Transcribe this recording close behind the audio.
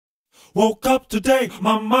Woke up today,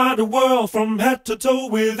 my mind a whirl from head to toe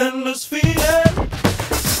with endless feeling.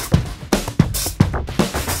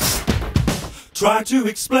 Try to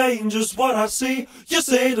explain just what I see. You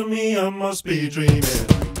say to me I must be dreaming.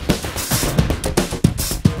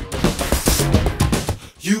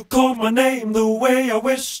 You called my name the way I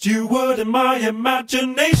wished you would in my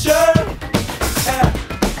imagination. Yeah.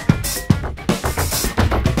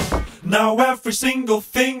 Now every single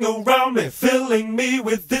thing around me filling me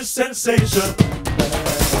with this sensation.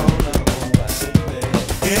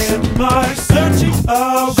 In my searching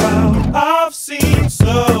around, I've seen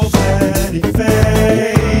so many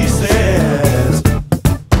faces.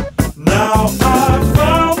 Now I've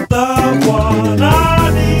found the one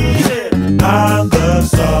I needed, and the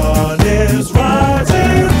sun is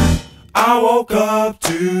rising. I woke up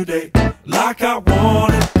today like I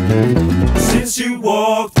wanted, since you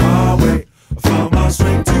walked my way. Found my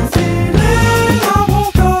strength to feel it. I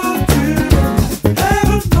woke up today,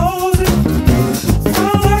 heaven knows it.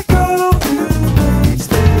 Found that girl who makes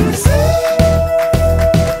me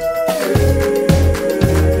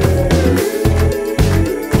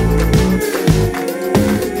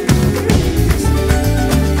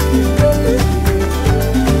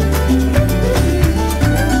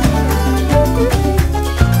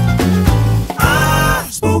I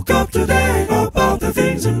spoke up today about the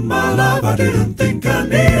things in my life I didn't think I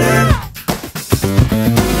needed.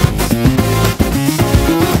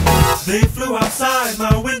 They flew outside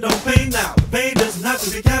my window pane now. The pain doesn't have to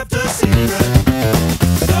be kept a secret.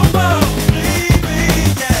 Come on,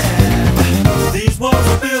 baby, yeah. These walls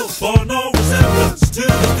are built for no resemblance to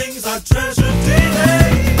the things I treasured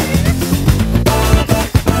daily.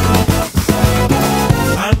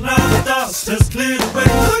 And now the dust has cleared away.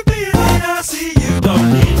 Look me in the eye, I see you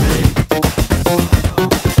don't need me.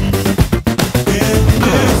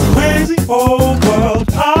 Whole world,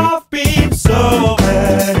 I've been so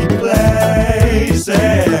many places.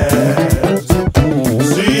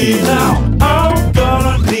 See now, I'm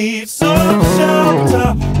gonna need some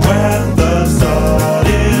shelter when the sun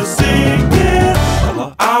is sinking.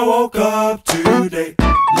 I woke up today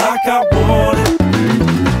like I wanted,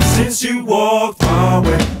 since you walked my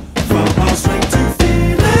way.